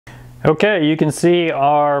Okay, you can see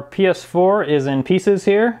our PS4 is in pieces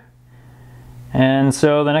here. And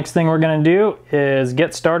so the next thing we're going to do is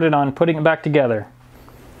get started on putting it back together.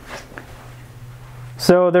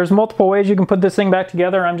 So there's multiple ways you can put this thing back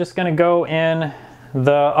together. I'm just going to go in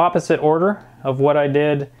the opposite order of what I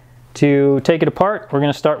did to take it apart. We're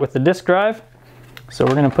going to start with the disk drive. So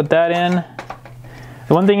we're going to put that in.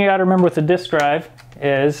 The one thing you got to remember with the disk drive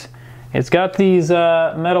is it's got these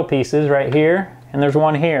metal pieces right here, and there's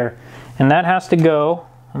one here. And that has to go.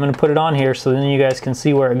 I'm going to put it on here so then you guys can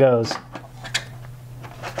see where it goes.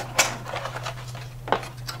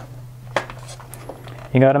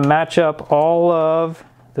 You got to match up all of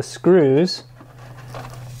the screws,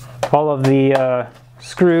 all of the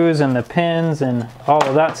screws and the pins and all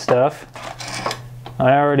of that stuff.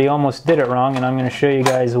 I already almost did it wrong, and I'm going to show you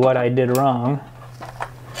guys what I did wrong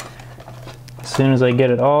as soon as I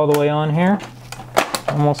get it all the way on here.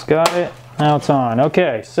 Almost got it. Now it's on.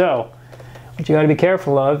 Okay, so what you got to be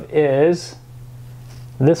careful of is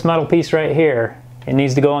this metal piece right here. It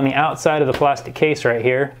needs to go on the outside of the plastic case right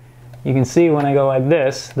here. You can see when I go like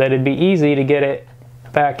this that it'd be easy to get it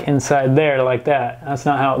back inside there like that. That's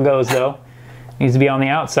not how it goes though. It needs to be on the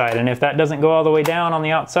outside, and if that doesn't go all the way down on the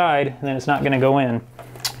outside, then it's not going to go in.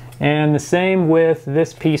 And the same with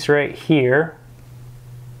this piece right here.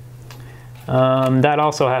 That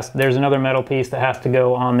also there's another metal piece that has to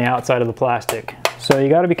go on the outside of the plastic. So you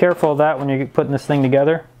got to be careful of that when you're putting this thing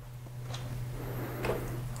together.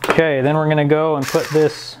 Okay, then we're going to go and put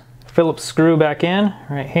this Phillips screw back in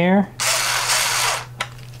right here.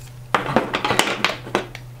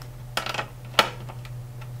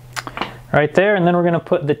 Right there, and then we're going to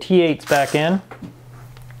put the T8s back in.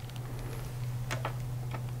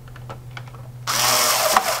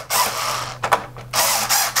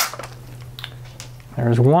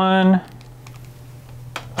 There's 1,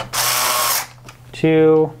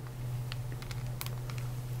 2,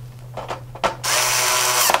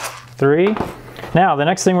 3. Now the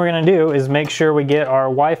next thing we're going to do is make sure we get our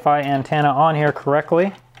Wi-Fi antenna on here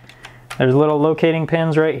correctly. There's little locating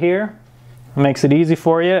pins right here. It makes it easy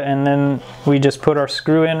for you, and then we just put our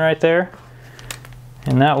screw in right there,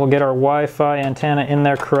 and that will get our Wi-Fi antenna in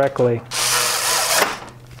there correctly.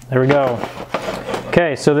 There we go.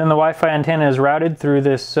 Okay, so then the Wi-Fi antenna is routed through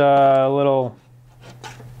this little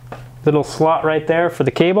slot right there for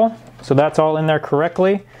the cable. So that's all in there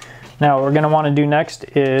correctly. Now what we're going to want to do next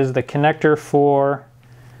is the connector for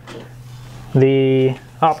the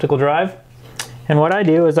optical drive. And what I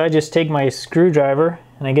do is I just take my screwdriver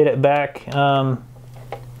and I get it back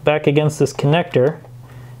against this connector,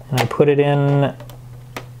 and I put it in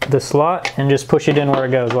the slot and just push it in where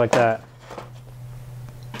it goes like that.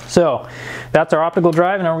 So that's our optical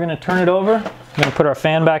drive, and now we're going to turn it over. I'm going to put our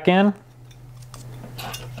fan back in.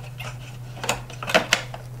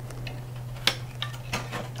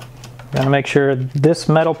 Going to make sure this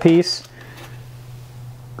metal piece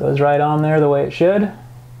goes right on there the way it should.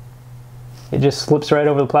 It just slips right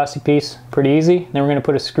over the plastic piece, pretty easy. Then we're going to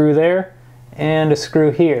put a screw there and a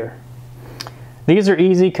screw here. These are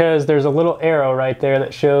easy because there's a little arrow right there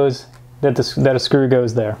that shows that a screw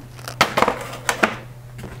goes there.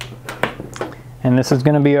 And this is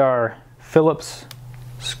going to be our Phillips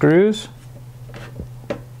screws.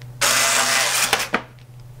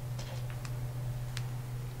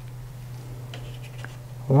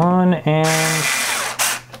 One and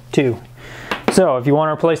two. So if you want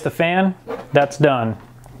to replace the fan, that's done.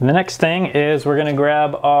 The next thing is we're going to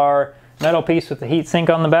grab our metal piece with the heat sink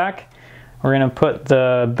on the back. We're going to put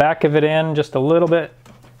the back of it in just a little bit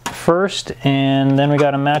first, and then we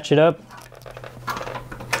got to match it up.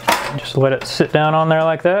 Just let it sit down on there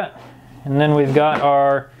like that. And then we've got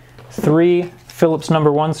our 3 Phillips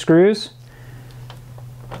 #1 screws.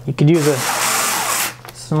 You could use a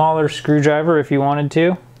smaller screwdriver if you wanted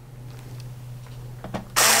to.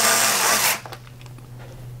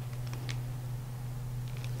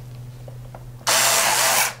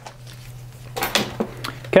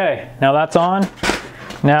 Okay, now that's on.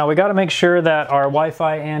 Now we got to make sure that our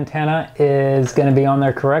Wi-Fi antenna is going to be on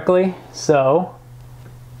there correctly. So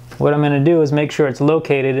what I'm going to do is make sure it's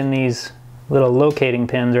located in these little locating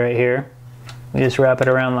pins right here. We just wrap it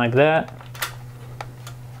around like that.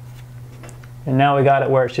 And now we got it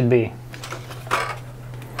where it should be.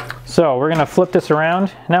 So we're going to flip this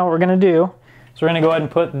around. Now what we're going to do is we're going to go ahead and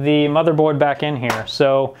put the motherboard back in here.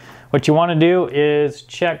 So what you want to do is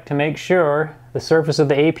check to make sure the surface of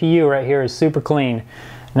the APU right here is super clean.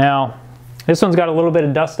 Now this one's got a little bit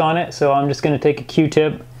of dust on it, so I'm just going to take a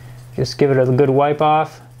Q-tip, just give it a good wipe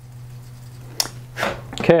off.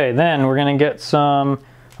 Okay, then we're going to get some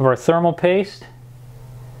of our thermal paste.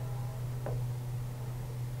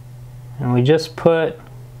 and we just put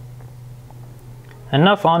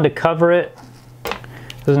enough on to cover it.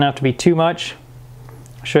 Doesn't have to be too much.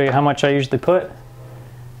 I'll show you how much I usually put.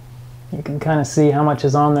 You can kind of see how much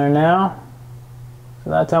is on there now.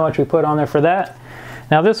 So that's how much we put on there for that.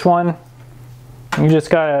 Now this one, you just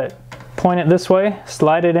gotta point it this way,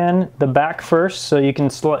 slide it in the back first, so you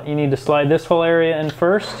need to slide this whole area in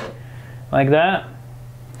first, like that,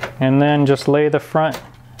 and then just lay the front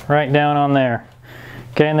right down on there.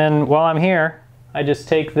 Okay, and then while I'm here, I just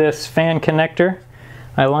take this fan connector,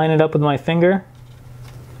 I line it up with my finger,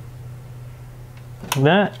 like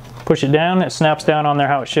that, push it down, it snaps down on there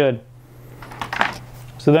how it should.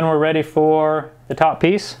 So then we're ready for the top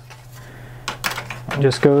piece. It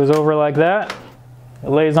just goes over like that. It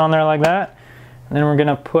lays on there like that. And then we're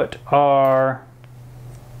gonna put our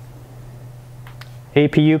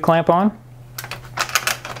APU clamp on.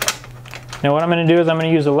 Now what I'm gonna do is I'm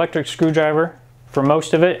gonna use electric screwdriver for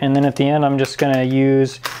most of it, and then at the end I'm gonna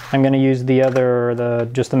use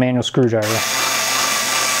just the manual screwdriver.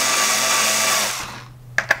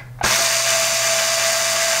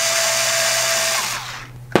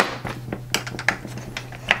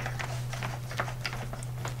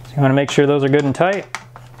 You want to make sure those are good and tight,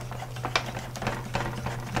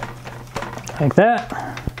 like that.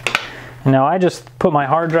 And now I just put my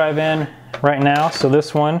hard drive in right now, so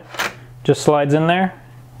this one just slides in there.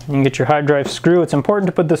 You can get your hard drive screw. It's important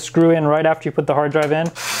to put the screw in right after you put the hard drive in,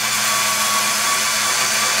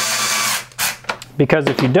 because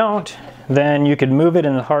if you don't, then you could move it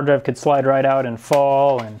and the hard drive could slide right out and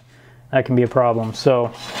fall, and that can be a problem.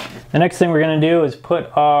 So the next thing we're going to do is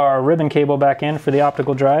put our ribbon cable back in for the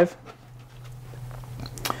optical drive.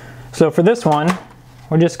 So for this one,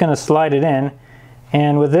 we're just going to slide it in,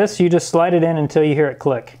 and with this you just slide it in until you hear it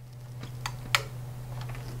click.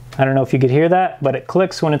 I don't know if you could hear that, but it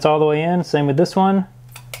clicks when it's all the way in. Same with this one,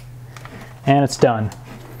 and it's done.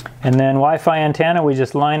 And then Wi-Fi antenna, we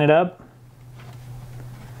just line it up,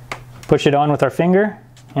 push it on with our finger,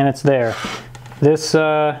 and it's there. This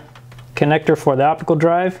connector for the optical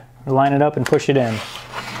drive, we line it up and push it in.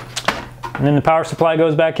 And then the power supply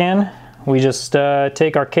goes back in. We just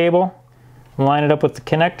take our cable, line it up with the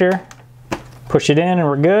connector, push it in, and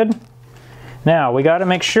we're good. Now we got to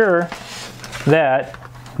make sure that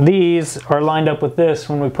these are lined up with this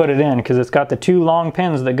when we put it in, because it's got the two long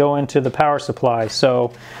pins that go into the power supply.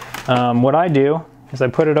 So what I do is I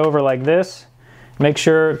put it over like this,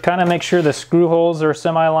 kind of make sure the screw holes are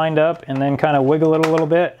semi-lined up, and then kind of wiggle it a little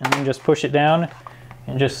bit, and then just push it down,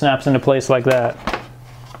 and it just snaps into place like that.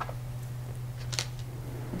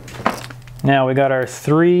 Now we got our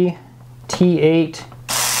 3 T8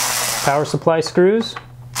 power supply screws.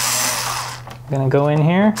 I'm gonna go in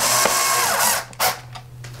here,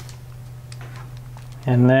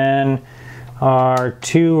 and then our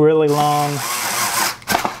 2 really long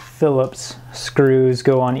Phillips screws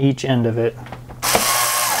go on each end of it.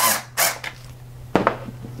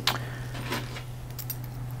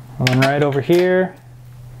 One right over here,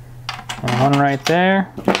 and one right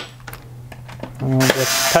there. And we'll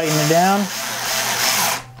just tighten it down.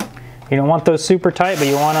 You don't want those super tight, but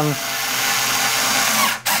you want them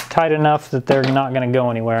tight enough that they're not going to go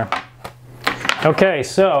anywhere. Okay,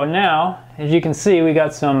 so now, as you can see, we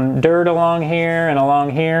got some dirt along here and along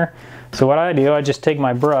here. So what I do, I just take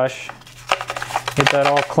my brush, get that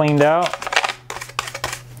all cleaned out,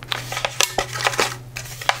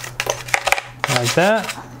 like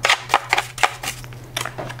that.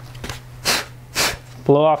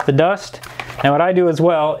 Blow off the dust. Now what I do as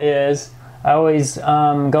well is I always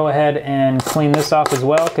go ahead and clean this off as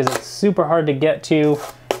well, because it's super hard to get to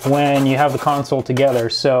when you have the console together.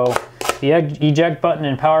 So the eject button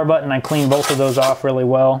and power button, I clean both of those off really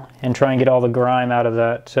well and try and get all the grime out of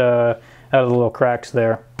that, out of the little cracks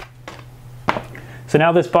there. So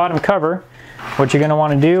now this bottom cover, what you're going to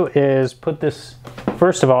want to do is put this,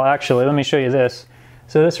 first of all, actually, let me show you this.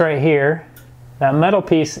 So this right here, that metal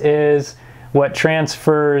piece is what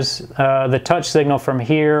transfers the touch signal from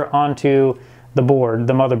here onto the board,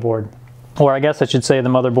 the motherboard. Or I guess I should say the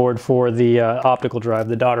motherboard for the optical drive,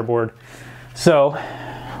 the daughter board. So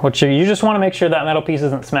you just want to make sure that metal piece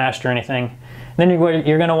isn't smashed or anything. Then you're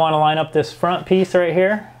going to want to line up this front piece right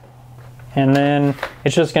here, and then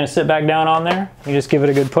it's just going to sit back down on there. You just give it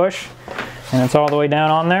a good push, and it's all the way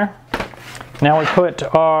down on there. Now we put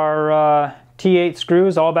our T8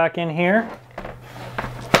 screws all back in here.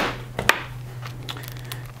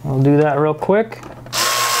 We'll do that real quick.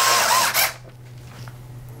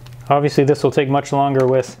 Obviously this will take much longer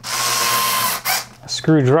with a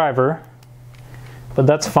screwdriver, but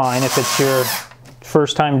that's fine. If it's your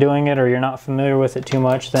first time doing it or you're not familiar with it too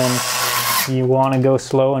much, then you want to go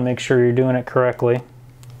slow and make sure you're doing it correctly.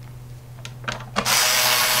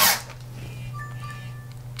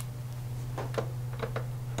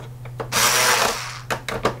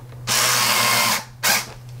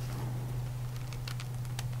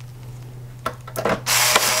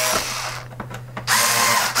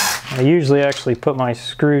 I usually actually put my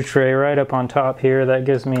screw tray right up on top here. That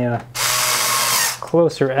gives me a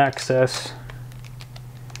closer access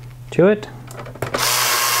to it.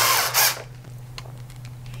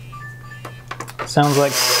 Sounds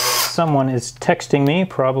like someone is texting me,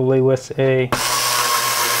 probably with a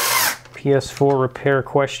PS4 repair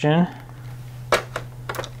question.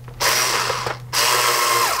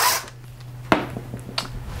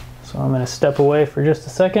 So I'm going to step away for just a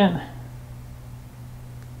second.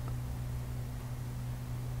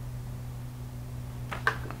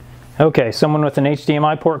 Okay, someone with an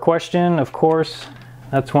HDMI port question, of course.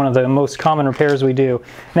 That's one of the most common repairs we do.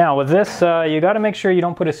 Now with this, you got to make sure you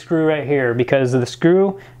don't put a screw right here, because the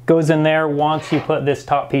screw goes in there once you put this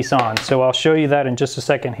top piece on. So I'll show you that in just a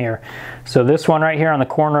second here. So this one right here on the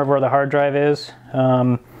corner of where the hard drive is,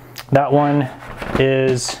 that one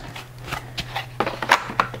is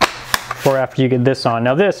for after you get this on.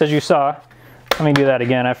 Now this, as you saw, let me do that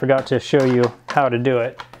again. I forgot to show you how to do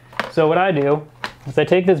it. So what I do is I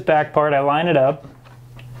take this back part, I line it up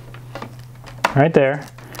right there,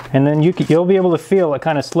 and then you'll be able to feel it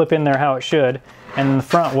kind of slip in there how it should, and the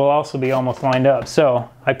front will also be almost lined up. So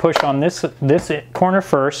I push on this corner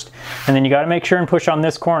first, and then you got to make sure and push on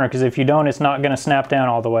this corner, because if you don't, it's not going to snap down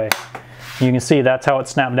all the way. You can see that's how it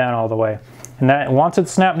snapped down all the way. And that once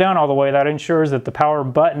it's snapped down all the way, that ensures that the power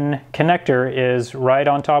button connector is right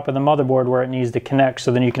on top of the motherboard where it needs to connect,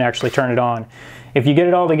 so then you can actually turn it on. If you get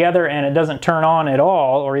it all together and it doesn't turn on at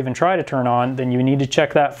all, or even try to turn on, then you need to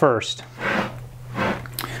check that first.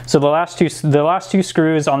 So the last two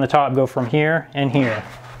screws on the top go from here and here.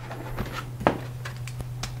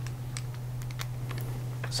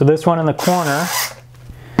 So this one in the corner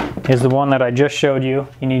is the one that I just showed you.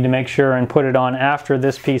 You need to make sure and put it on after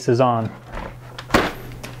this piece is on.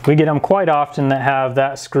 We get them quite often that have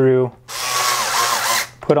that screw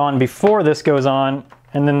put on before this goes on,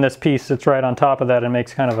 and then this piece sits right on top of that and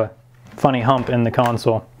makes kind of a funny hump in the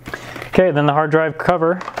console. Okay, then the hard drive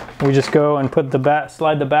cover, we just go and put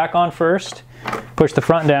slide the back on first, push the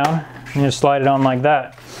front down, and just slide it on like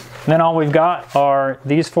that. And then all we've got are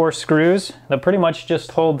these 4 screws that pretty much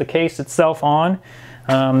just hold the case itself on.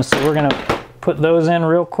 So we're gonna put those in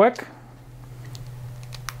real quick.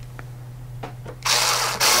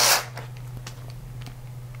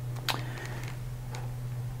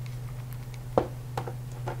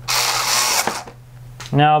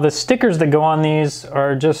 Now the stickers that go on these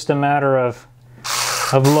are just a matter of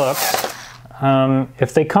looks.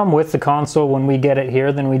 If they come with the console when we get it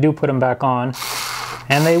here, then we do put them back on.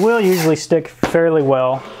 And they will usually stick fairly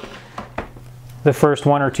well the first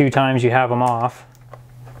 1 or 2 times you have them off.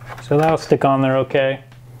 So that'll stick on there okay.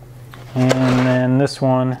 And then this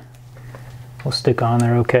one will stick on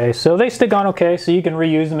there okay. So they stick on okay, so you can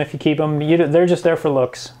reuse them if you keep them. They're just there for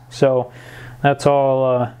looks. So that's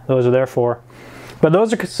all those are there for. But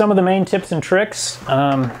those are some of the main tips and tricks.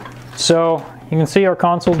 So you can see our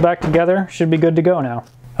console's back together. Should be good to go now.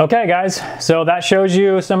 Okay guys, so that shows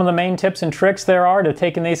you some of the main tips and tricks there are to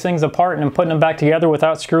taking these things apart and putting them back together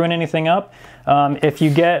without screwing anything up. If you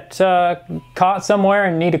get caught somewhere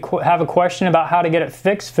and need to have a question about how to get it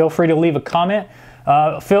fixed, feel free to leave a comment.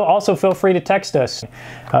 Also feel free to text us.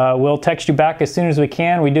 We'll text you back as soon as we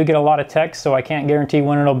can. We do get a lot of texts, so I can't guarantee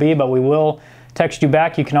when it'll be, but we will text you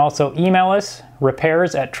back. You can also email us,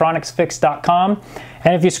 repairs@TronicsFix.com.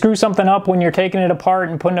 And if you screw something up when you're taking it apart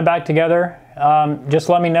and putting it back together, just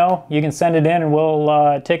let me know. You can send it in and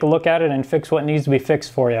we'll take a look at it and fix what needs to be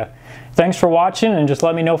fixed for you. Thanks for watching, and just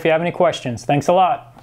let me know if you have any questions. Thanks a lot.